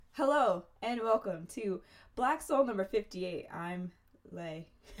Hello and welcome to Black Soul number 58. I'm Lay.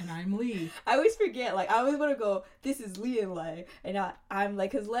 And I'm Lee. I always forget, I always want to go, this is Lee and Lay. And I'm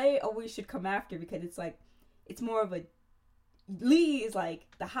like, because Lay always should come after because it's more of a, Lee is like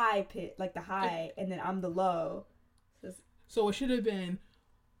the high pit, like the high, and then I'm the low. So it should have been,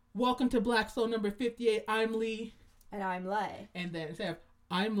 welcome to Black Soul number 58. I'm Lee. And I'm Lay. And then instead of,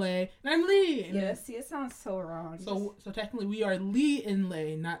 I'm Lay, and I'm Lee. And yeah, see, it sounds so wrong. So technically we are Lee and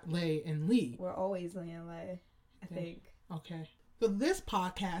Lay, not Lay and Lee. We're always Lee and Lay, I think. Okay. So this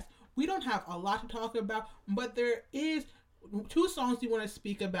podcast, we don't have a lot to talk about, but there is 2 songs we want to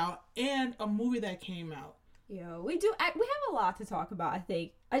speak about and a movie that came out. Yo, we have a lot to talk about, I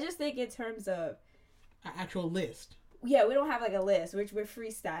think. I just think in terms of An actual list. Yeah, we don't have like a list. We're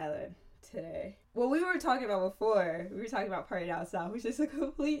freestyling today. What we were talking about before, we were talking about Party Down South, which is a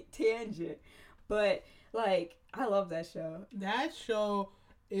complete tangent. But, I love that show. That show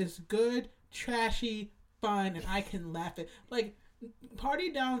is good, trashy, fun, and I can laugh at.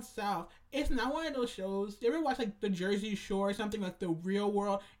 Party Down South, it's not one of those shows. You ever watch, the Jersey Shore or something, like The Real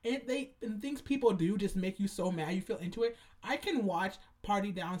World? And things people do just make you so mad you feel into it. I can watch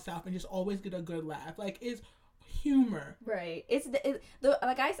Party Down South and just always get a good laugh. It's humor. Right.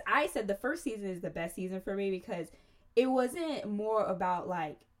 I said, the first season is the best season for me because it wasn't more about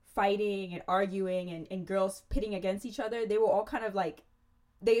fighting and arguing and girls pitting against each other. They were all kind of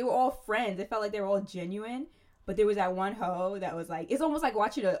they were all friends. It felt like they were all genuine. But there was that one hoe that was it's almost like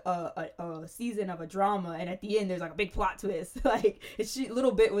watching a season of a drama, and at the end there's a big plot twist.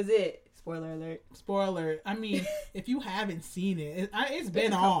 Little bit was it. Spoiler alert. Spoiler. I mean, if you haven't seen it, it's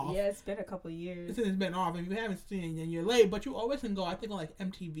been off. Yeah, it's been a couple years. It's been off. If you haven't seen it, then you're late. But you always can go, I think, on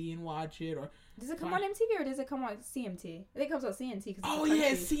MTV and watch it. Or does it come on MTV or does it come on CMT? I think it comes on CMT. Oh,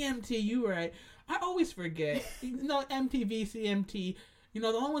 yeah, CMT. You were right. I always forget. MTV, CMT. The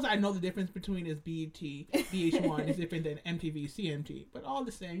only ones I know the difference between is BET, VH1 is different than MTV, CMT. But all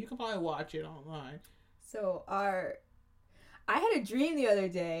the same, you can probably watch it online. So I had a dream the other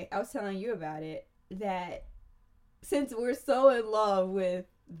day, I was telling you about it, that since we're so in love with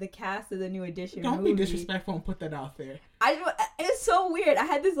the cast of the New Edition Don't movie, be disrespectful and put that out there. It's so weird. I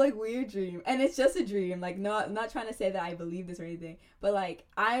had this weird dream, and it's just a dream. I'm not trying to say that I believe this or anything, but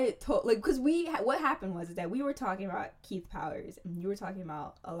I told because what happened was that we were talking about Keith Powers, and you were talking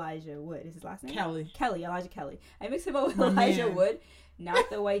about Elijah Wood. Is his last name? Elijah Kelly. I mixed him up with Elijah Wood, not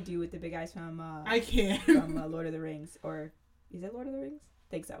the white dude with the big eyes from I can't from Lord of the Rings, or is it Lord of the Rings?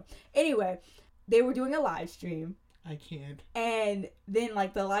 I think so. Anyway, they were doing a live stream. I can't. And then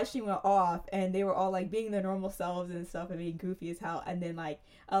the live stream went off and they were all being their normal selves and stuff and being goofy as hell. And then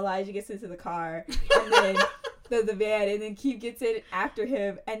Elijah gets into the car and then the van, and then Keith gets in after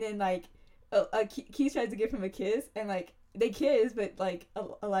him, and then Keith tries to give him a kiss, and they kiss, but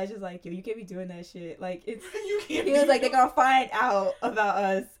Elijah's yo, you can't be doing that shit. It's he was they're gonna find out about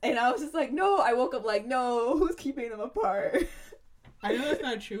us, and I was just no. I woke up no, who's keeping them apart? I know that's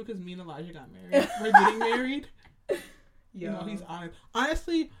not true because me and Elijah got married. We're getting married. Yeah, he's honest.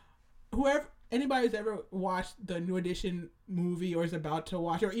 Honestly, anybody who's ever watched the New Edition movie or is about to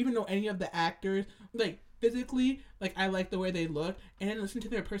watch, or even know any of the actors, physically, I like the way they look, and then listen to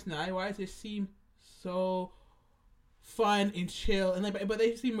their personality-wise, they seem so fun and chill, and but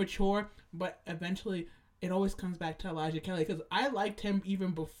they seem mature. But eventually, it always comes back to Elijah Kelly because I liked him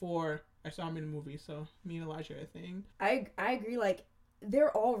even before I saw him in the movie. So me and Elijah are a thing. I agree.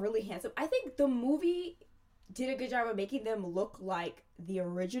 They're all really handsome. I think the movie did a good job of making them look like the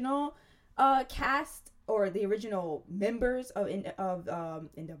original cast or the original members of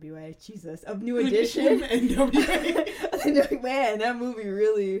NWA. Jesus, of New Edition. NWA. Man, that movie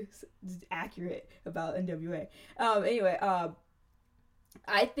really is accurate about NWA. Anyway,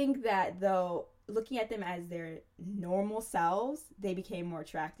 I think that though, looking at them as their normal selves, they became more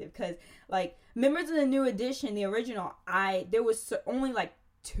attractive because members of the New Edition, the original, there was only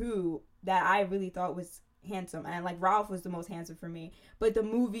 2 that I really thought was handsome, and Ralph was the most handsome for me, but the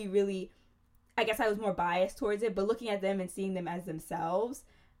movie really, I guess I was more biased towards it, but looking at them and seeing them as themselves,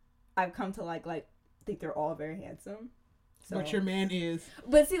 I've come to think they're all very handsome. So. But your man is.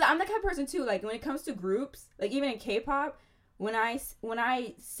 But see, I'm the kind of person too, when it comes to groups, even in K-pop, when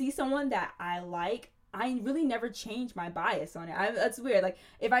I see someone that I really never change my bias on it. That's weird.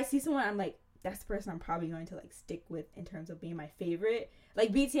 If I see someone, I'm that's the person I'm probably going to stick with in terms of being my favorite.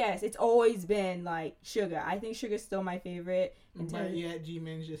 BTS, it's always been Suga. I think Suga's still my favorite. But yeah,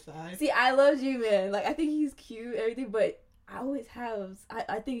 Jimin's your side. See, I love Jimin. I think he's cute, everything, but I always have.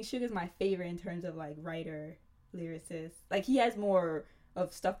 I think Suga's my favorite in terms of writer, lyricist. He has more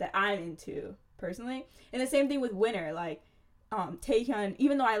of stuff that I'm into personally. And the same thing with Winner. Taehyun,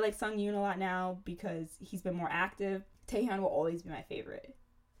 even though I like Sung Yoon a lot now because he's been more active, Taehyun will always be my favorite.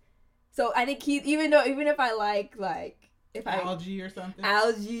 So I think even if I like if Algae or something.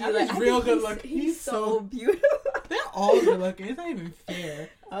 Algae, He's real good looking. He's so beautiful. They're all good looking. It's not even fair.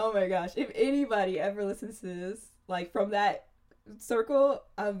 Oh my gosh! If anybody ever listens to this, like from that circle,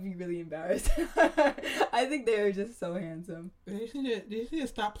 I'll be really embarrassed. I think they are just so handsome. They should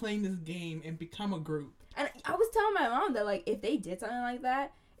stop playing this game and become a group. And I was telling my mom that like if they did something like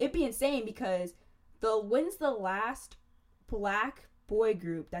that, it'd be insane because when's the last black boy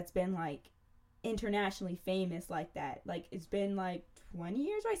group that's been like internationally famous like that? Like it's been like 20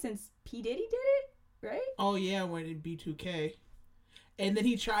 years, right? Since P. Diddy did it, right? Oh yeah, when it B2K. And then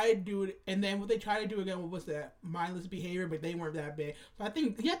he tried to do it, and then what they tried to do again was that mindless behavior, but they weren't that big. So I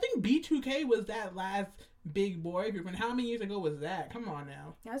think B2K was that last big boy group. And how many years ago was that? Come on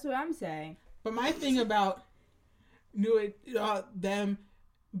now. That's what I'm saying. But my thing about them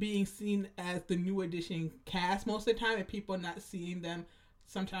being seen as the New Edition cast most of the time, and people not seeing them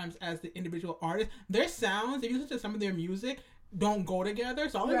sometimes as the individual artists, their sounds, if you listen to some of their music, don't go together.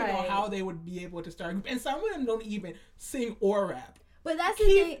 So I don't even know how they would be able to start a group. And some of them don't even sing or rap. But that's the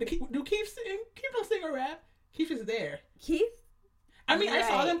thing. Do Keith sing? Keith don't sing or rap. Keith is there. Keith? I mean,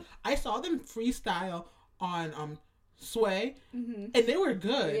 I saw them freestyle on Sway, and they were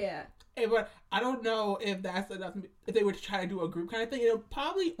good. Yeah. But I don't know if that's enough. If they were to try to do a group kind of thing, it'll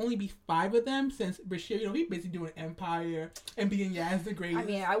probably only be 5 of them since Bashir, he's basically doing Empire and being Yaz the Greatest. I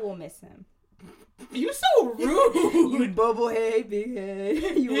mean, I will miss him. You so rude. You bubble head, big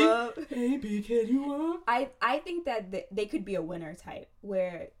head. You up? Hey, big head, you up? I think that they could be a winner type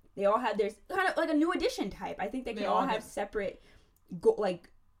where they all have their kind of like a New Edition type. I think they can all have separate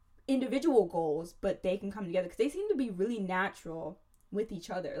individual goals, but they can come together because they seem to be really natural with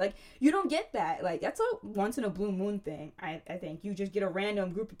each other. Like you don't get that. Like that's a once in a blue moon thing. I think you just get a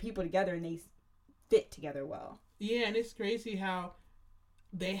random group of people together and they fit together well. Yeah, and it's crazy how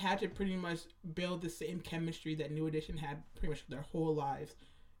they had to pretty much build the same chemistry that New Edition had pretty much their whole lives.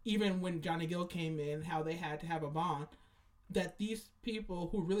 Even when Johnny Gill came in, how they had to have a bond. That these people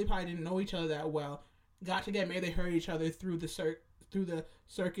who really probably didn't know each other that well got together. Maybe they heard each other through the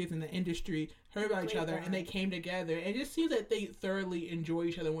circuits and the industry, heard about each other, and they came together. And it just seems that they thoroughly enjoy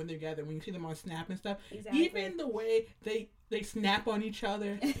each other when they're together. When you see them on Snap and stuff, even the way they snap on each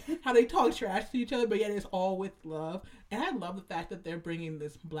other, how they talk trash to each other, but yet it's all with love. And I love the fact that they're bringing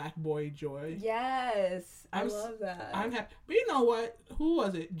this black boy joy. Yes, I love that. I'm happy. But you know what? Who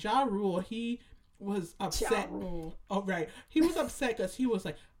was it? Ja Rule. He was upset. Ja Rule. Oh, right. He was upset because he was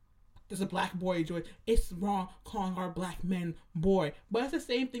like, there's a black boy joy. It's wrong calling our black men boy. But it's the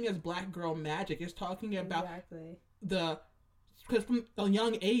same thing as Black Girl Magic. It's talking about because from a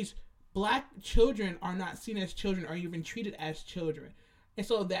young age, black children are not seen as children or even treated as children. And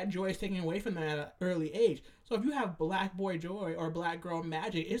so that joy is taken away from them at an early age. So if you have Black Boy Joy or Black Girl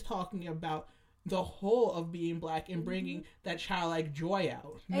Magic, it's talking about the whole of being black and bringing that childlike joy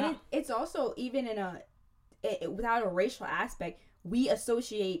out. And it's also, even without a racial aspect, we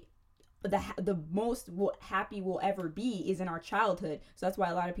associate the most happy we'll ever be is in our childhood. So that's why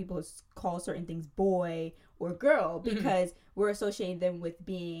a lot of people call certain things boy or girl, because we're associating them with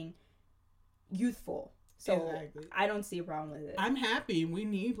being youthful. So exactly. I don't see a problem with it. I'm happy. We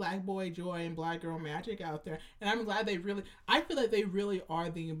need Black Boy Joy and Black Girl Magic out there. And I'm glad I feel like they really are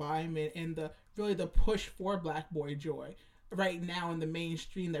the embodiment and the push for Black Boy Joy right now in the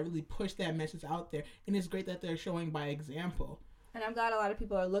mainstream that really push that message out there. And it's great that they're showing by example. And I'm glad a lot of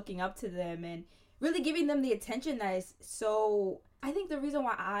people are looking up to them and really giving them the attention that is so... I think the reason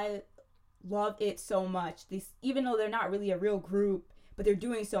why I love it so much, even though they're not really a real group, but they're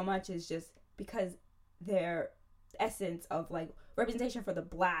doing so much, is just because their essence of like representation for the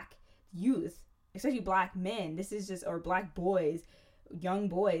black youth, especially black men, or black boys, young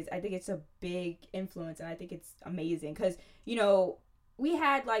boys. I think it's a big influence, and I think it's amazing because we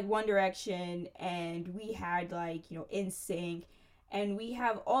had like One Direction, and we had like NSYNC, and we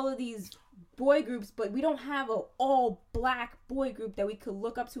have all of these boy groups, but we don't have an all black boy group that we could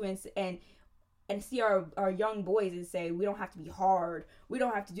look up to and see our young boys and say, we don't have to be hard, we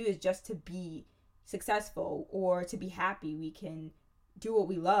don't have to do this just to be successful or to be happy. We can do what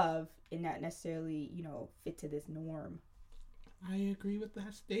we love and not necessarily fit to this norm. I agree with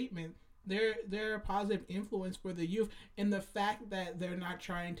that statement. They're a positive influence for the youth, and the fact that they're not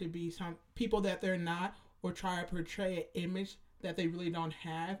trying to be some people that they're not, or try to portray an image that they really don't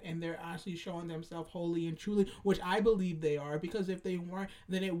have, and they're actually showing themselves wholly and truly, which I believe they are, because if they weren't,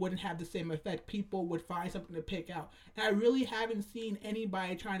 then it wouldn't have the same effect. People would find something to pick out. And I really haven't seen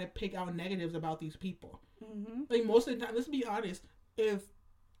anybody trying to pick out negatives about these people. Mm-hmm. Like, most of the time, let's be honest, if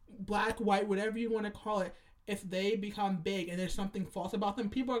black, white, whatever you want to call it, if they become big and there's something false about them,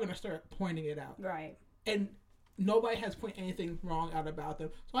 people are going to start pointing it out. Right. And nobody has pointed anything wrong out about them.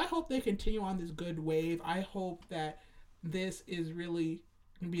 So I hope they continue on this good wave. I hope that this is really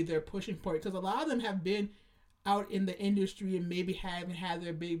going to be their pushing point, because a lot of them have been out in the industry and maybe haven't had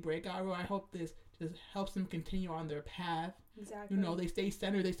their big breakout. I hope this just helps them continue on their path. Exactly. You know, they stay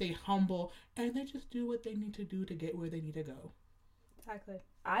centered, they stay humble, and they just do what they need to do to get where they need to go. Exactly.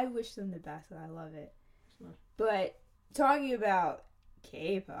 I wish them the best, and I love it. So. But talking about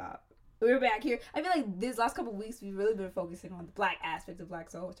K-pop, we're back here. I feel like this last couple of weeks we've really been focusing on the black aspect of Black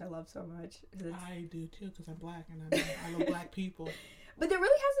Soul, which I love so much. I do too, because I'm black and I love black people. But there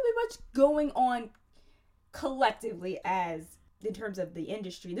really hasn't been much going on collectively as in terms of the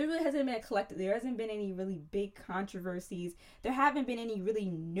industry. There really hasn't been a collective. There hasn't been any really big controversies. There haven't been any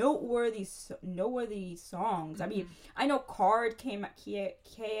really noteworthy songs. I mean, I know KARD came out,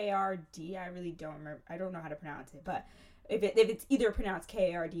 KARD. I really don't remember. I don't know how to pronounce it, but if it's either pronounced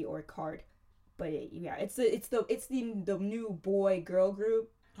KARD or KARD, but it's the new boy girl group.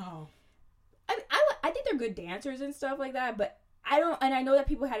 Oh, I think they're good dancers and stuff like that, but I know that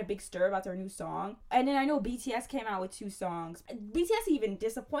people had a big stir about their new song. And then I know BTS came out with 2 songs. BTS even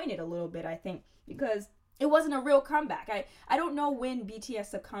disappointed a little bit, I think, because it wasn't a real comeback. I don't know when BTS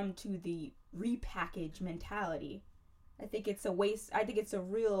succumbed to the repackage mentality. I think it's a waste. I think it's a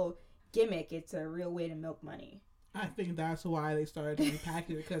real gimmick. It's a real way to milk money. I think that's why they started to repackage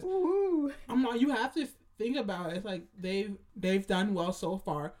it, because Ooh. you have to think about it. It's like they've done well so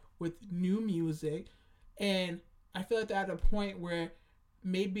far with new music, and I feel like they're at a point where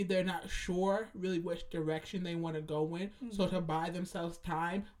maybe they're not sure really which direction they want to go in. Mm-hmm. So to buy themselves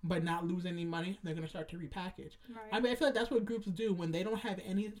time but not lose any money, they're going to start to repackage. Right. I mean, I feel like that's what groups do when they don't have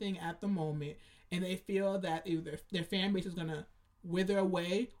anything at the moment and they feel that their fan base is going to wither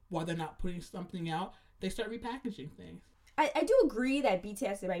away while they're not putting something out. They start repackaging things. I do agree that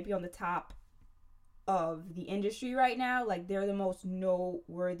BTS might be on the top of the industry right now. Like, they're the most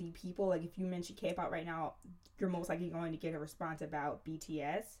noteworthy people. Like, if you mention K-pop right now, you're most likely going to get a response about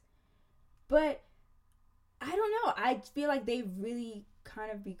BTS. But I don't know. I feel like they've really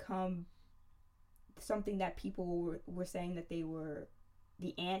kind of become something that people were saying that they were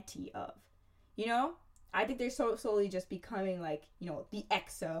the anti of. You know? I think they're so slowly just becoming like, you know, the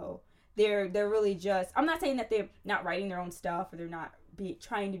EXO. They're really just, I'm not saying that they're not writing their own stuff or they're not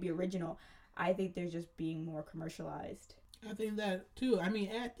trying to be original. I think they're just being more commercialized. I think that too. I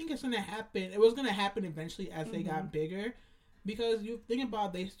mean, I think it's going to happen. It was going to happen eventually as they got bigger, because you think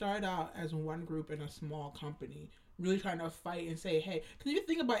about, they started out as one group in a small company, really trying to fight and say, hey, because you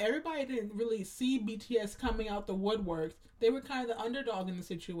think about, everybody didn't really see BTS coming out the woodworks. They were kind of the underdog in the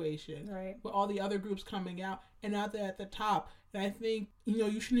situation, right? With all the other groups coming out, and now they're at the top. And I think, you know,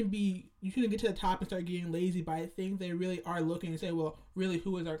 you shouldn't get to the top and start getting lazy, but I think they really are looking and say, well, really,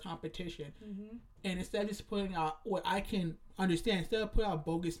 who is our competition? Mm-hmm. And instead of just putting out what I can understand, instead of putting out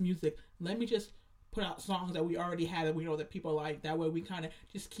bogus music, let me just put out songs that we already had that we know that people like. That way we kind of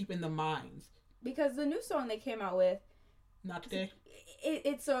just keep in the minds. Because the new song they came out with, Not Today,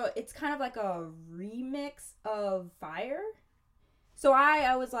 it's kind of like a remix of Fire. So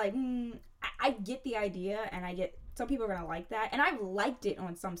I was like, I get the idea, and I get some people are gonna like that, and I've liked it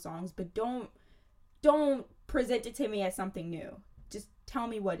on some songs, but don't present it to me as something new. Just tell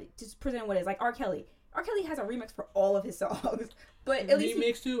me just present what it is. Like R. Kelly has a remix for all of his songs, but at least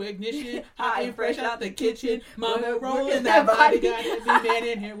remix to Ignition, hot and fresh out the kitchen, mama rolling that body, got every man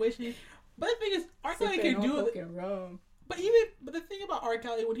in here wishing. But the thing is, R. Kelly can do it. But the thing about R.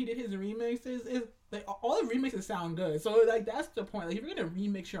 Kelly when he did his remixes is like all the remixes sound good. So like that's the point. Like if you're gonna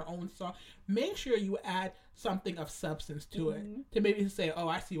remix your own song, make sure you add something of substance to it to maybe say, oh,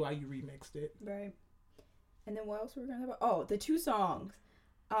 I see why you remixed it. Right. And then what else were we gonna talk about? Oh, the 2 songs.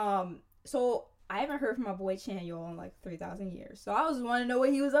 So I haven't heard from my boy Chanyeol in like 3,000 years. So I was wanting to know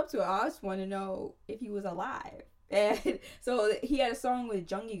what he was up to. I just want to know if he was alive. And so he had a song with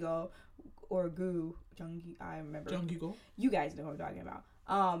Jungkook or Gu. I remember. Jungkook. You guys know what I'm talking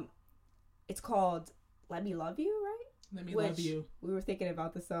about. It's called Let Me Love You, right? Let Me Love You. We were thinking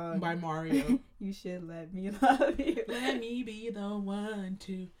about the song. By Mario. You should let me love you. Let me be the one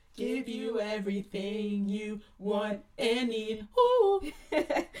to give you everything you want and need. Ooh.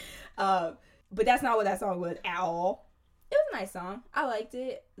 But that's not what that song was at all. It was a nice song. I liked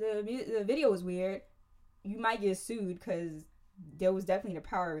it. The video was weird. You might get sued because there was definitely the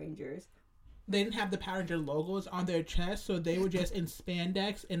Power Rangers. They didn't have the Power Ranger logos on their chest, so they were just in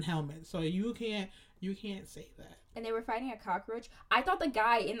spandex and helmets. So you can't say that. And they were fighting a cockroach. I thought the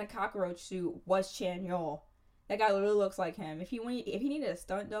guy in the cockroach suit was Chan Yol. That guy literally looks like him. If he needed a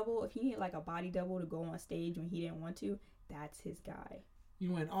stunt double, if he needed like a body double to go on stage when he didn't want to, that's his guy.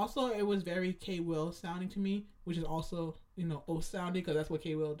 You win. Also, it was very K. Will sounding to me, which is also, O sounding because that's what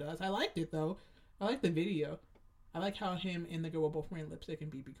K. Will does. I liked it though. I liked the video. I like how him and the girl were both wearing lipstick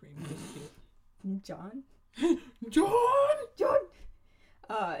and BB cream. It was cute. John.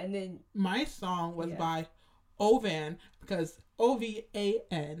 And then my song was by Ovan, because Ovan,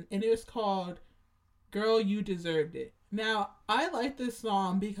 and it was called "Girl, You Deserved It." Now, I like this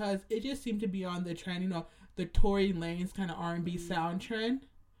song because it just seemed to be on the trend, the Tory Lanez kind of R&B sound trend.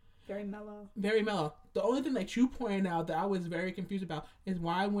 Very mellow. Very mellow. The only thing that you pointed out that I was very confused about is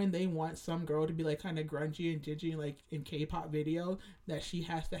why when they want some girl to be like kind of grungy and dingy like in K-pop videos, that she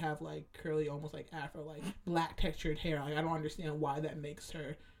has to have like curly, almost like afro, like black textured hair. Like, I don't understand why that makes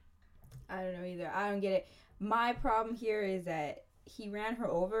her. I don't know either. I don't get it. My problem here is that he ran her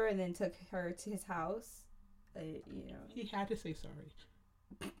over and then took her to his house. He had to say sorry.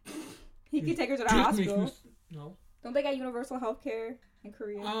 He could take her to the hospital. No. Don't they got universal health care in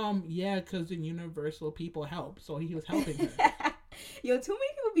Korea? Yeah, because in Universal people help, so he was helping her. Yo, too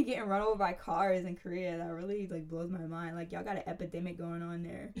many people be getting run over by cars in Korea. That really like blows my mind. Like, y'all got an epidemic going on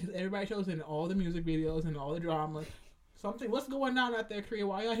there. Everybody shows in all the music videos and all the drama. What's going on out there, Korea?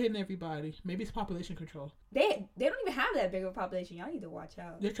 Why y'all hitting everybody? Maybe it's population control. They don't even have that big of a population. Y'all need to watch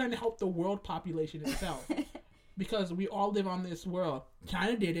out. They're trying to help the world population itself. Because we all live on this world.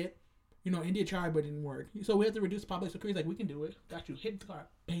 China did it. India tried, but it didn't work. So we have to reduce the population. Korea's like, we can do it. Got you. Hit the car.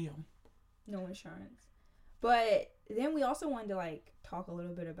 Bam. No insurance. But then we also wanted to, talk a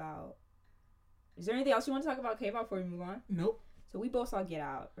little bit about... Is there anything else you want to talk about K-pop before we move on? Nope. So we both saw Get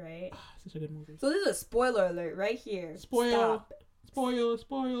Out, right? Such a good movie. So this is a spoiler alert right here. Spoiled.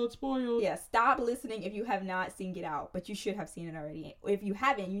 Yeah, stop listening if you have not seen Get Out, but you should have seen it already. If you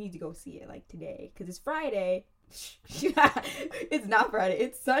haven't, you need to go see it, today. Because it's Friday. It's not Friday.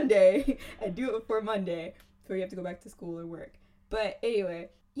 It's Sunday. And do it before Monday. Before you have to go back to school or work. But anyway,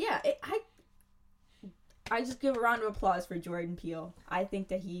 yeah, I just give a round of applause for Jordan Peele. I think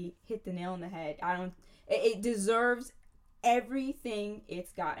that he hit the nail on the head. It deserves everything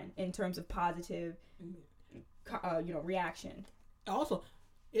it's gotten in terms of positive, reaction. Also,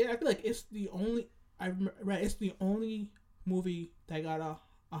 I feel like it's the only movie that got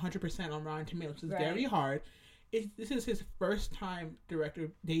 100% on Rotten Tomatoes, which is very hard. This is his first time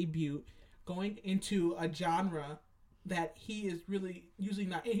director debut going into a genre that he is really usually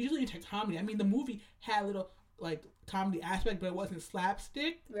not. He's usually into comedy. I mean, the movie had a little comedy aspect, but it wasn't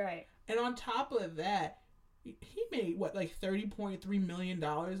slapstick. Right. And on top of that, he made $30.3 million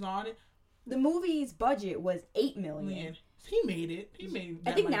on it. The movie's budget was $8 million. He made it.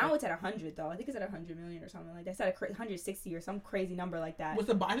 I think now it's at 100 though. I think it's at 100 million or something like that. It's at 160 or some crazy number like that.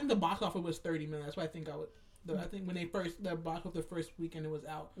 I think the box office was 30 million. That's why I think I think when the box office the first weekend it was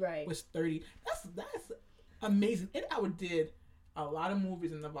out was 30. That's amazing. It outdid a lot of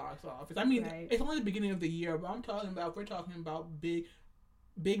movies in the box office. I mean, It's only the beginning of the year, but we're talking about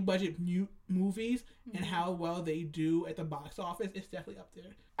big budget new movies and how well they do at the box office. It's definitely up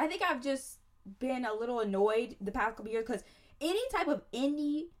there. I think I've just been a little annoyed the past couple years because any type of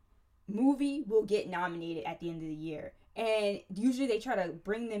indie movie will get nominated at the end of the year, and usually they try to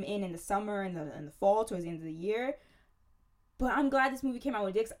bring them in the summer and the fall towards the end of the year. But I'm glad this movie came out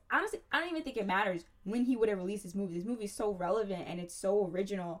with Dix. Honestly, I don't even think it matters when he would have released this movie. This movie is so relevant and it's so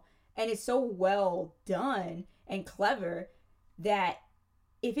original and it's so well done and clever that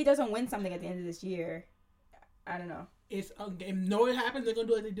if it doesn't win something at the end of this year, I don't know. It's a game. No, it happens. They're gonna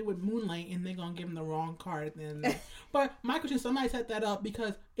do like they did with Moonlight, and they're gonna give him the wrong card at the end. But my question: somebody set that up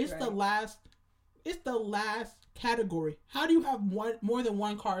because it's the last. It's the last category. How do you have more than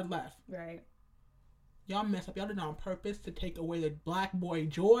one card left? Right. Y'all messed up. Y'all did it on purpose to take away the black boy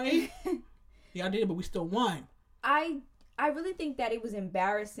joy. Y'all did it, but we still won. I really think that it was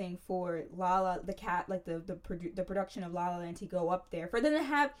embarrassing for Lala the cat, the production of La La Land to go up there, for them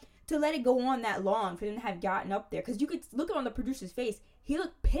to let it go on that long, for them to have gotten up there, because you could look on the producer's face. He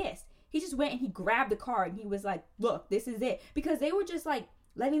looked pissed. He just went and he grabbed the card and he was like, "Look, this is it," because they were just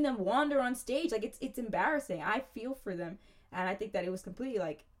letting them wander on stage. It's embarrassing. I feel for them, and I think that it was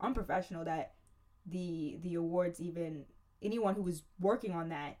completely unprofessional that the awards, even anyone who was working on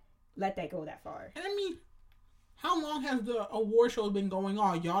that, let that go that far. And I mean, how long has the award show been going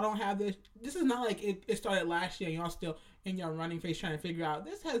on? Y'all don't have this. This is not like it started last year and y'all still in your running face trying to figure out.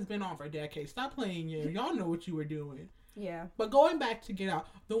 This has been on for decades. Stop playing y'all know what you were doing. Yeah. But going back to Get Out,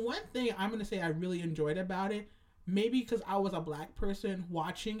 the one thing I'm going to say I really enjoyed about it, maybe because I was a black person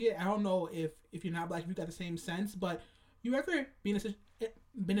watching it, I don't know if you're not black, if you got the same sense, but you ever been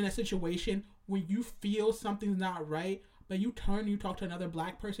in a situation where you feel something's not right, but you turn and you talk to another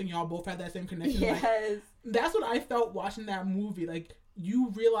black person, y'all both have that same connection? Yes. Like, that's what I felt watching that movie. Like, you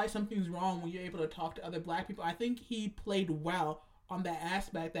realize something's wrong when you're able to talk to other black people. I think he played well on that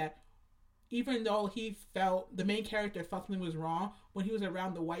aspect, that even though the main character felt something was wrong, when he was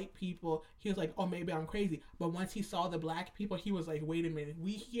around the white people, he was like, oh, maybe I'm crazy. But once he saw the black people, he was like, wait a minute,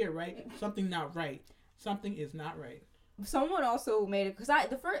 we here, right? Something not right. Something is not right. Someone also made it, because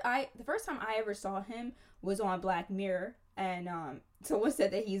the first time I ever saw him was on Black Mirror, and someone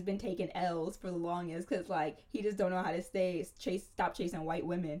said that he's been taking L's for the longest, because like he just don't know how to stop chasing white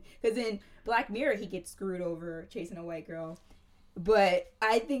women. Because in Black Mirror he gets screwed over chasing a white girl. But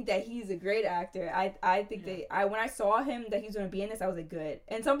I think that he's a great actor. I think that when I saw him that he was going to be in this, I was like, good.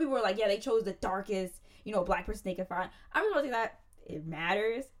 And some people were like, yeah, they chose the darkest, black person they could find. I don't think that it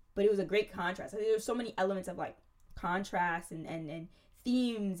matters, but it was a great contrast. I think there's so many elements of like contrast and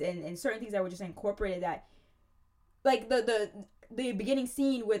themes and certain things that were just incorporated, that like the beginning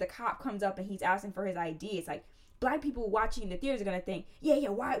scene where the cop comes up and he's asking for his ID. It's like black people watching the theaters are going to think, yeah,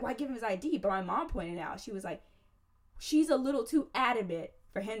 why give him his ID? But my mom pointed out, she was like, she's a little too adamant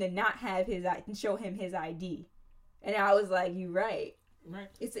for him to not have and show him his ID. And I was like, you're right. Right.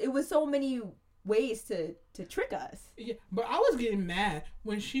 It was so many ways to trick us. Yeah, but I was getting mad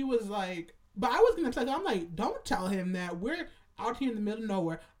when she was like, but I was getting upset. I'm like, don't tell him that. We're out here in the middle of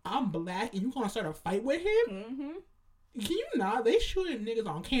nowhere. I'm black and you gonna start a fight with him? Mm-hmm. Can you not? They shooting niggas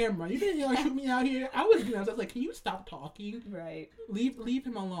on camera. You didn't gonna shoot me out here. I was getting upset. I was like, can you stop talking? Right. Leave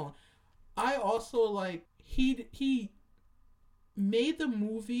him alone. I also like, he made the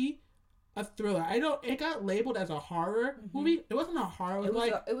movie a thriller. It got labeled as a horror movie. It wasn't a horror.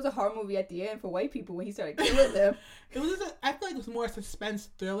 It was a horror movie at the end for white people when he started killing them. It was I feel like it was more a suspense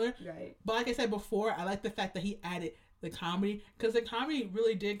thriller. Right. But like I said before, I like the fact that he added the comedy, because the comedy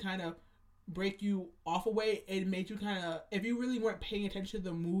really did kind of break you off a way. It made you kind of, if you really weren't paying attention to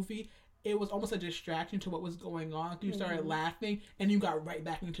the movie, it was almost a distraction to what was going on. You started laughing, and you got right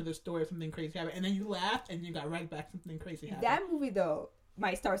back into the story of something crazy happened. And then you laughed, and you got right back to something crazy happened. That movie, though,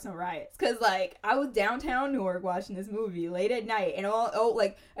 might start some riots. Because, like, I was downtown Newark watching this movie late at night. And,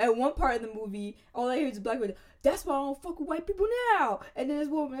 like, at one part of the movie, all I hear is black people, that's why I don't fuck with white people now. And then this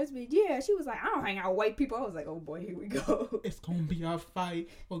woman asked me, she was like, I don't hang out with white people. I was like, oh, boy, here we go. It's going to be a fight.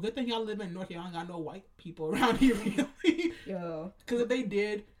 Well, good thing y'all live in North. Y'all ain't got no white people around here, really. Yo. Because if they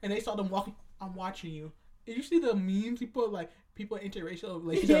did, and they saw them walking, I'm watching you. Did you see the memes? People interracial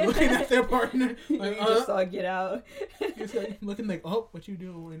relationships looking at their partner. Like, you just saw Get Out. It's like, looking like, oh, what you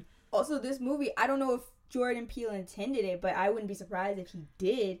doing? Also, this movie, I don't know if Jordan Peele intended it, but I wouldn't be surprised if he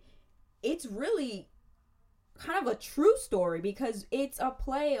did. It's really kind of a true story, because it's a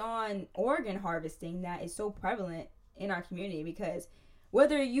play on organ harvesting that is so prevalent in our community, because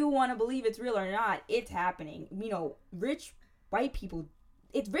whether you want to believe it's real or not, it's happening. Rich white people,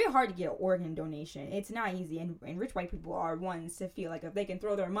 it's very hard to get an organ donation. It's not easy, and rich white people are ones to feel like if they can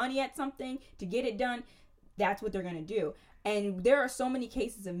throw their money at something to get it done, that's what they're going to do. And there are so many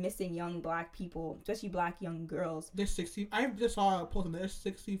cases of missing young black people, especially black young girls. I just saw a post on there's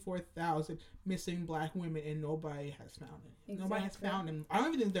 64,000 missing black women, and nobody has found them. Exactly. Nobody has found them. I don't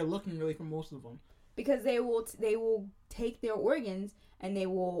even think they're looking really for most of them. Because they will take their organs and they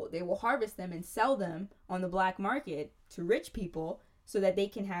will harvest them and sell them on the black market to rich people, so that they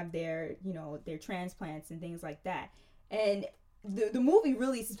can have their transplants and things like that. And the movie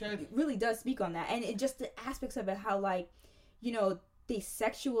really does speak on that. And it just, the aspects of it, how like, they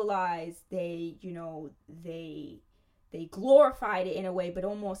sexualize, they glorified it in a way, but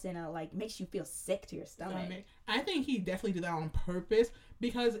almost in a, like, makes you feel sick to your stomach. I think he definitely did that on purpose,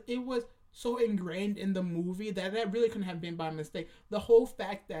 because it was so ingrained in the movie that really couldn't have been by mistake. The whole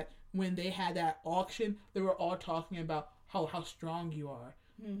fact that when they had that auction, they were all talking about how strong you are.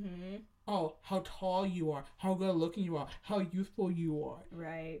 Mm-hmm. Oh, how tall you are, how good looking you are, how youthful you are.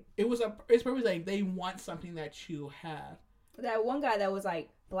 Right. It's probably like they want something that you have. That one guy that was like,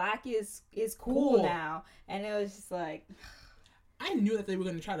 black is cool now, and it was just like, I knew that they were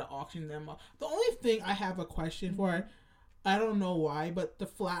going to try to auction them up. The only thing I have a question for, I don't know why, but the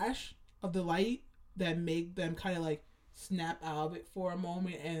flash of the light that made them kind of like snap out of it for a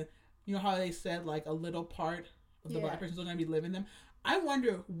moment, and you know how they said like a little part of the black person's going to be living them. I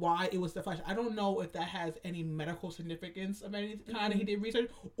wonder why it was the flash. I don't know if that has any medical significance of any kind. He did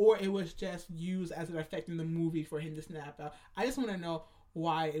research, or it was just used as an effect in the movie for him to snap out. I just want to know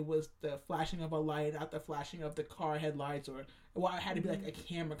why it was the flashing of a light, not the flashing of the car headlights, or why it had to be like a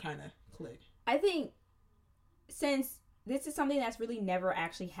camera kind of click. I think since this is something that's really never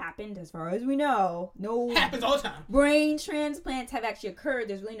actually happened, as far as we know, no happens all the time. Brain transplants have actually occurred.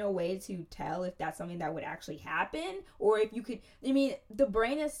 There's really no way to tell if that's something that would actually happen, or if you could. I mean, the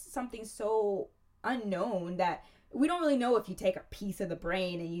brain is something so unknown that we don't really know if you take a piece of the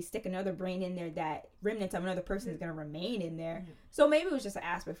brain and you stick another brain in there, that remnants of another person is going to remain in there. So maybe it was just an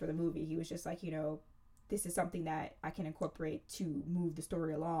aspect for the movie. He was just like, this is something that I can incorporate to move the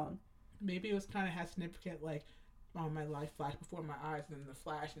story along. Maybe it was kind of had significant, like, my life flashed before my eyes, and then the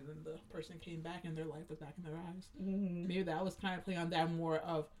flash, and then the person came back and their life was back in their eyes. Mm-hmm. Maybe that was kind of playing on that more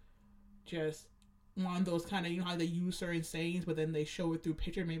of just one of those kind of, how they use certain sayings, but then they show it through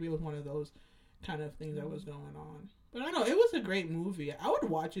picture. Maybe it was one of those kind of things that was going on. But I know it was a great movie. I would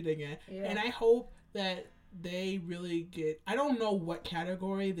watch it again. Yeah. And I hope that they really get, I don't know what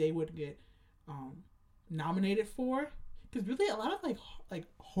category they would get nominated for, because really a lot of like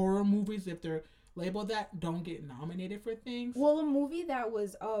horror movies, if they're labeled that, don't get nominated for things. Well, a movie that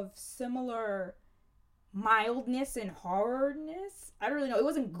was of similar mildness and horrorness, I don't really know, it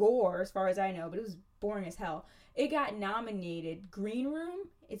wasn't gore as far as I know, but it was boring as hell. It got nominated. Green Room.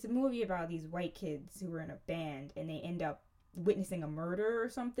 It's a movie about these white kids who were in a band and they end up witnessing a murder or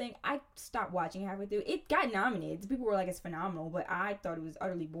something. I stopped watching halfway through. It got nominated. People were like, it's phenomenal, but I thought it was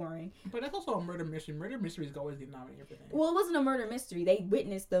utterly boring. But that's also a murder mystery. Murder mysteries always get nominated for things. Well, it wasn't a murder mystery. They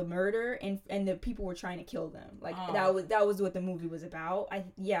witnessed the murder and the people were trying to kill them. Like that was what the movie was about.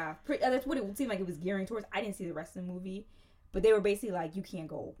 That's what it seemed like it was gearing towards. I didn't see the rest of the movie. But they were basically like, you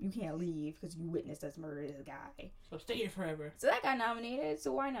can't leave because you witnessed us murder this guy. So stay here forever. So that got nominated,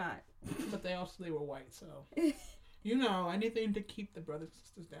 so why not? But they were white, so anything to keep the brothers and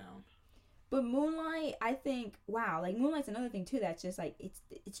sisters down. But Moonlight, I think, wow, like Moonlight's another thing too that's just like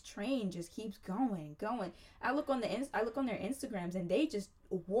its train just keeps going. I look on their Instagrams and they just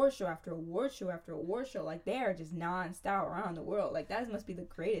award show after award show after award show, like they are just nonstop around the world. Like that must be the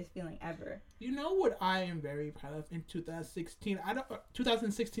greatest feeling ever. You know what I am very proud of in 2016,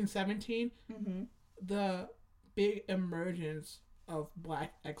 2016-17, the big emergence of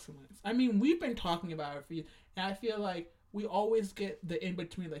Black excellence. I mean, we've been talking about it for years, and I feel like we always get the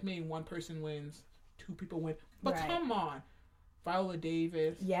in-between, like maybe one person wins, two people win. But Come on. Viola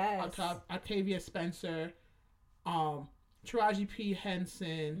Davis. Yes. Octavia Spencer. Taraji P.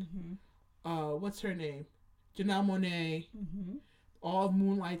 Henson. What's her name? Janelle Monáe. All of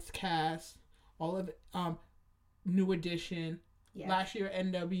Moonlight's cast. All of New Edition. Yes. Last year,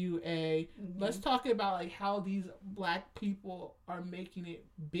 NWA. Let's talk about like how these Black people are making it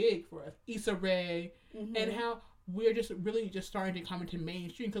big for us. Issa Rae. And how we're just really just starting to come into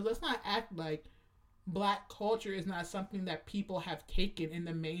mainstream, because let's not act like Black culture is not something that people have taken and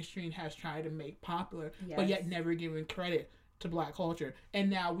the mainstream has tried to make popular, but yet never given credit to Black culture. And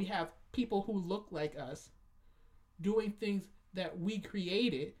now we have people who look like us doing things that we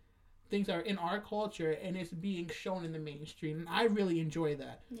created, things that are in our culture, and it's being shown in the mainstream. And I really enjoy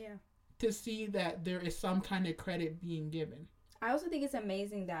that. Yeah. To see that there is some kind of credit being given. I also think it's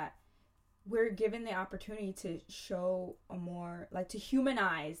amazing that we're given the opportunity to show a more, like, to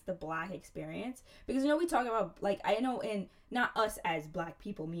humanize the Black experience. Because, we talk about, like, I know in, not us as Black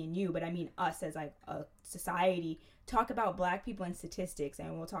people, me and you, but I mean us as, like, a society, talk about Black people in statistics,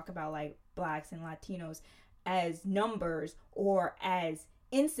 and we'll talk about, like, Blacks and Latinos as numbers or as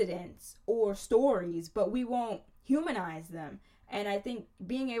incidents or stories, but we won't humanize them. And I think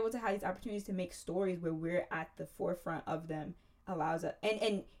being able to have these opportunities to make stories where we're at the forefront of them allows us,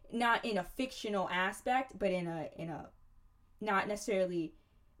 and not in a fictional aspect, but in a not necessarily,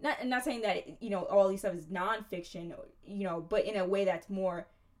 not saying that all these stuff is nonfiction, but in a way that's more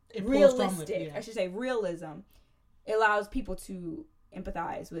realistic. I should say realism. It allows people to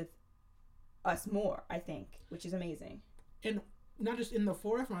empathize with us more, I think, which is amazing. And not just in the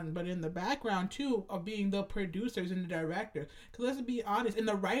forefront, but in the background too, of being the producers and the directors. Because let's be honest, and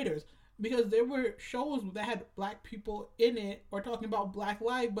the writers. Because there were shows that had Black people in it or talking about Black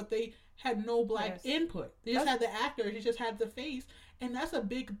life, but they had no Black input. They just had the actors, they just had the face. And that's a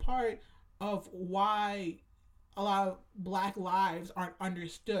big part of why a lot of Black lives aren't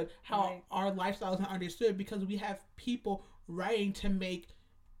understood, how our lifestyles aren't understood, because we have people writing to make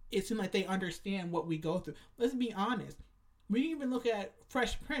it seem like they understand what we go through. Let's be honest. We even look at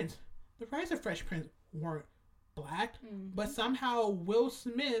Fresh Prince. The writers of Fresh Prince weren't Black, but somehow Will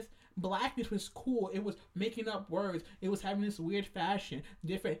Smith, Blackness was cool. It was making up words. It was having this weird fashion,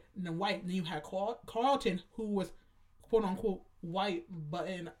 different than white. And then you had Carlton, who was quote unquote white,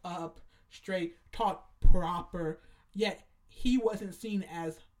 button up, straight, taught proper, yet he wasn't seen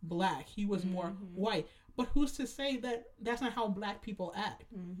as Black. He was more white. But who's to say that that's not how Black people act?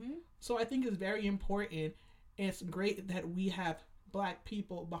 So I think it's very important, And it's great that we have Black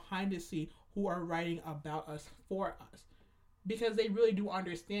people behind the scene who are writing about us for us. Because they really do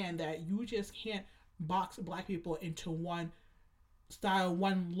understand that you just can't box Black people into one style,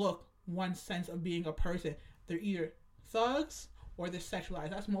 one look, one sense of being a person. They're either thugs or they're sexualized.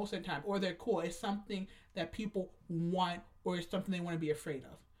 That's most of the time. Or they're cool. It's something that people want or it's something they want to be afraid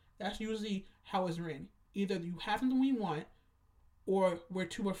of. That's usually how it's written. Either you have something we want or we're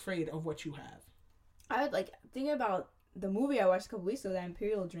too afraid of what you have. I would like thinking about the movie I watched a couple weeks ago, that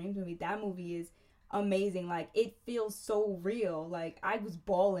Imperial Dreams movie. That movie is amazing. Like, it feels so real. Like, I was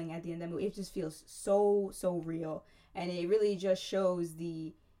bawling at the end of that movie. It just feels so real, and it really just shows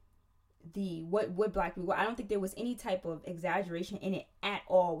the what Black people. I don't think there was any type of exaggeration in it at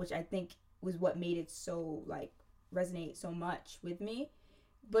all, which I think was what made it so like resonate so much with me.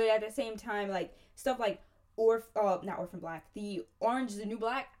 But at the same time, like stuff like not Orphan Black, the Orange is the New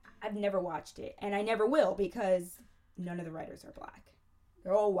Black. I've never watched it, and I never will, because none of the writers are Black.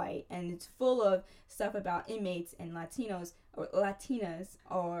 They're all white, and it's full of stuff about inmates and Latinos or Latinas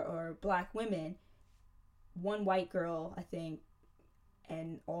or Black women. One white girl, I think,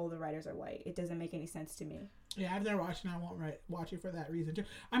 and all the writers are white. It doesn't make any sense to me. Yeah, I've never watched it, and I won't watch it for that reason too.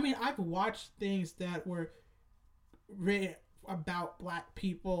 I mean, I've watched things that were written about Black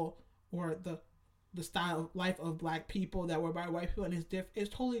people or the style of life of Black people that were by white people, and it's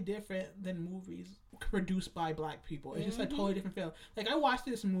totally different than movies produced by Black people. It's just a totally different film. Like, I watched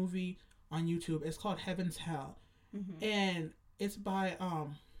this movie on YouTube. It's called Heaven's Hell, and it's by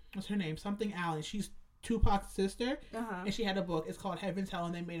what's her name? Something Allen. She's Tupac's sister, and she had a book. It's called Heaven's Hell,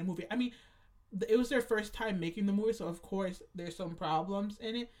 and they made a movie. I mean, it was their first time making the movie, so of course there's some problems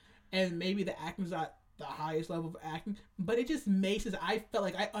in it, and maybe the acting's not the highest level of acting, but it just makes it. I felt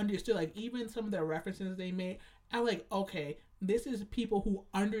like I understood, like, even some of the references they made. I'm like, okay, this is people who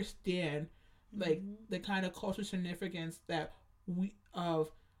understand, like, the kind of cultural significance that we of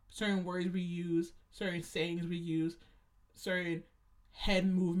certain words we use, certain sayings we use, certain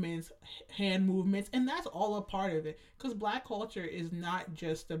hand movements, and that's all a part of it. Because Black culture is not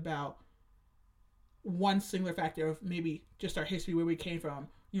just about one singular factor of maybe just our history, where we came from.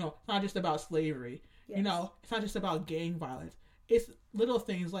 You know, it's not just about slavery. Yes. You know, it's not just about gang violence. It's little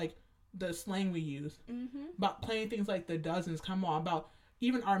things like the slang we use, about playing things like the Dozens, come on, about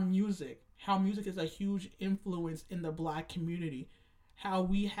even our music, how music is a huge influence in the Black community, how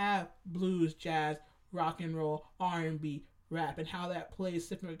we have blues, jazz, rock and roll, R&B, rap, and how that plays a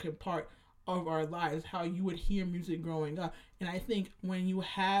significant part of our lives, how you would hear music growing up. And I think when you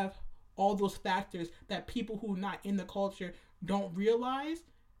have all those factors that people who are not in the culture don't realize,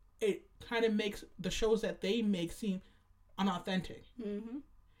 it kind of makes the shows that they make seem unauthentic. And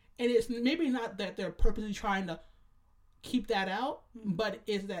it's maybe not that they're purposely trying to keep that out, but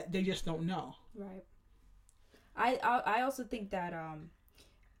it's that they just don't know. Right. I also think that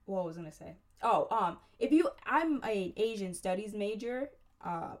what was I gonna say? I'm an Asian studies major,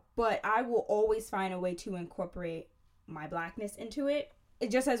 but I will always find a way to incorporate my Blackness into it.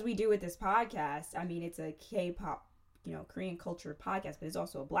 Just as we do with this podcast. I mean, it's a K-pop, Korean culture podcast, but it's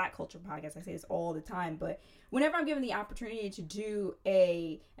also a Black culture podcast. I say this all the time, but whenever I'm given the opportunity to do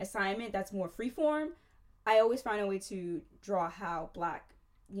a assignment that's more freeform, I always find a way to draw how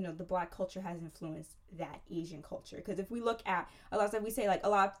the Black culture has influenced that Asian culture. Because if we look at a lot of stuff, we say like a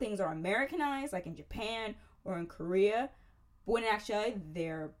lot of things are Americanized, like in Japan or in Korea, but when actually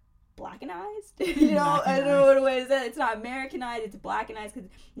they're Blackenized. I don't know what it is. It's not Americanized, it's Blackenized.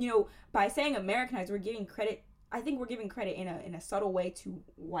 Because by saying Americanized, we're giving credit. I think we're giving credit in a subtle way to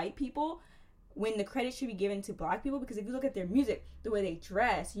white people, when the credit should be given to Black people. Because if you look at their music, the way they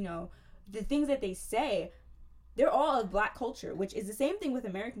dress, the things that they say, they're all of Black culture, which is the same thing with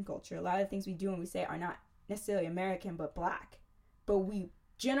American culture. A lot of things we do and we say are not necessarily American, but Black. But we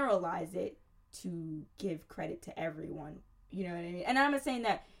generalize it to give credit to everyone. You know what I mean? And I'm not saying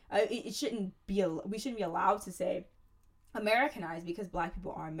that we shouldn't be allowed to say Americanized, because Black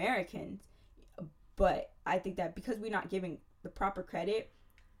people are Americans. But I think that because we're not giving the proper credit,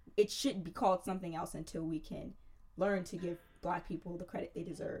 it shouldn't be called something else until we can learn to give Black people the credit they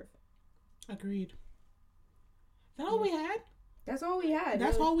deserve. Agreed. Is that all we had? That's all we had.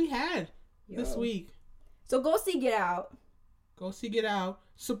 That's all we had this week. So go see Get Out. Go see Get Out.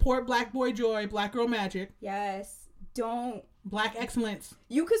 Support Black Boy Joy, Black Girl Magic. Yes. Don't. Black excellence.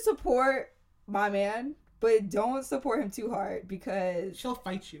 You could support my man, but don't support him too hard, because she'll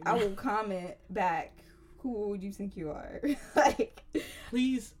fight you. I will comment back, who do you think you are?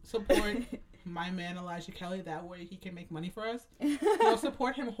 Please support my man Elijah Kelly. That way he can make money for us.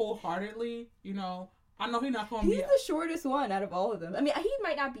 Support him wholeheartedly. I know he's not going to He's be. the shortest one out of all of them. I mean, he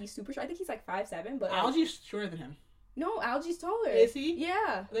might not be super short. I think he's like 5'7", but Algie's shorter than him. No, Algie's taller. Is he?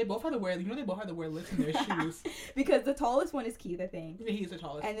 Yeah. They both have to wear. They both have to wear lips in their shoes. Because the tallest one is Keith, I think. Yeah, he's the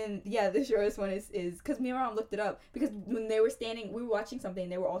tallest. And then the shortest one is because me and Mom looked it up because when they were standing, we were watching something.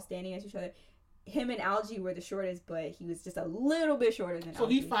 They were all standing next to each other. Him and Algie were the shortest, but he was just a little bit shorter than. So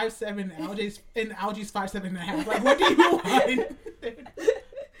Algie. he's 5'7", Algie's 5'7.5". Like, what do you want?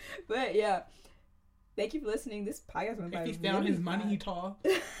 But yeah. Thank you for listening. This podcast went by If he's down really his money, fast. he tall.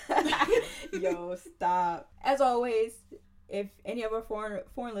 Yo, stop. As always, if any of our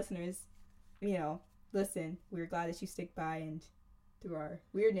foreign listeners, listen, we're glad that you stick by and through our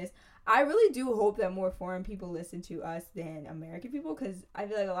weirdness. I really do hope that more foreign people listen to us than American people, because I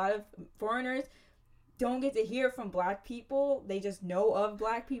feel like a lot of foreigners don't get to hear from Black people. They just know of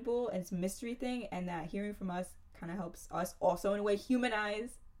Black people, and it's a mystery thing, and that hearing from us kind of helps us also in a way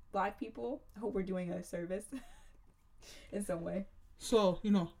humanize Black people. I hope we're doing a service in some way. So,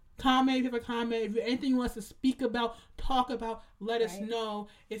 comment if you have a comment. If you have anything you want us to speak about, talk about, let us know.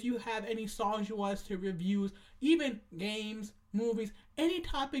 If you have any songs you want us to review, even games, movies, any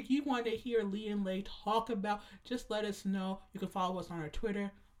topic you want to hear Lee and Lay talk about, just let us know. You can follow us on our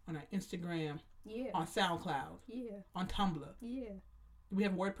Twitter, on our Instagram, on SoundCloud, on Tumblr. Do we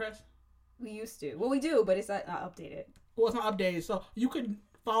have WordPress? We used to. Well, we do, but it's not updated. Well, it's not updated, so you could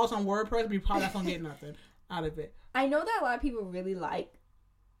follow us on WordPress, but you probably not going to get nothing out of it. I know that a lot of people really like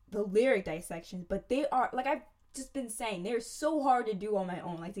the lyric dissections, but they are, like I've just been saying, they're so hard to do on my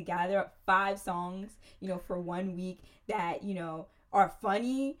own. Like, to gather up 5 songs, for 1 week that, are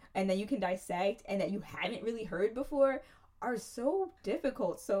funny and that you can dissect and that you haven't really heard before are so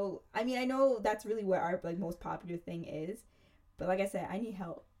difficult. So, I mean, I know that's really what our most popular thing is, but like I said, I need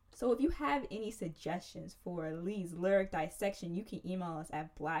help. So if you have any suggestions for Lee's lyric dissection, you can email us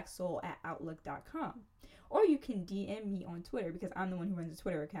at blacksoul@outlook.com. Or you can DM me on Twitter, because I'm the one who runs the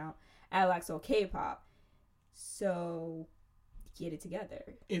Twitter account, at BlackSoulKpop. So get it together.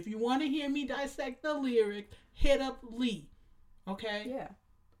 If you want to hear me dissect the lyric, hit up Lee. Okay? Yeah.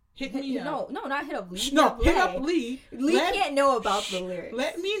 Hit me up. No, not hit up Lee. No, hit up Lee. Lee can't know about the lyrics.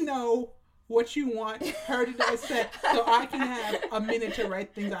 Let me know what you want her to dissect so I can have a minute to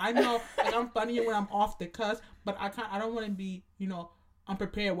write things. I know I'm funnier when I'm off the cuss, but I don't want to be,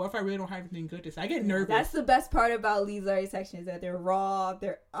 unprepared. What if I really don't have anything good to say? I get nervous. That's the best part about Lee's lyric section, is that they're raw,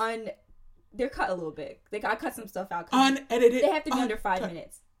 they're cut a little bit. I cut some stuff out. Unedited. They have to be under 5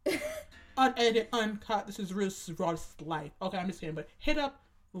 minutes. Unedited, uncut. This is real raw life. Okay, I'm just kidding. But hit up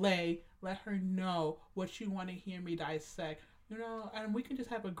Lay. Let her know what you want to hear me dissect. And we can just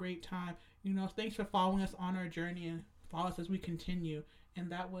have a great time. Thanks for following us on our journey and follow us as we continue.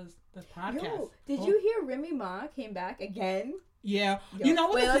 And that was the podcast. Yo, did you hear Remy Ma came back again? Yeah.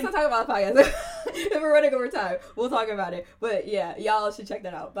 Yo, wait, let's not talk about the podcast. If we're running over time, we'll talk about it. But yeah, y'all should check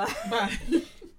that out. Bye. Bye.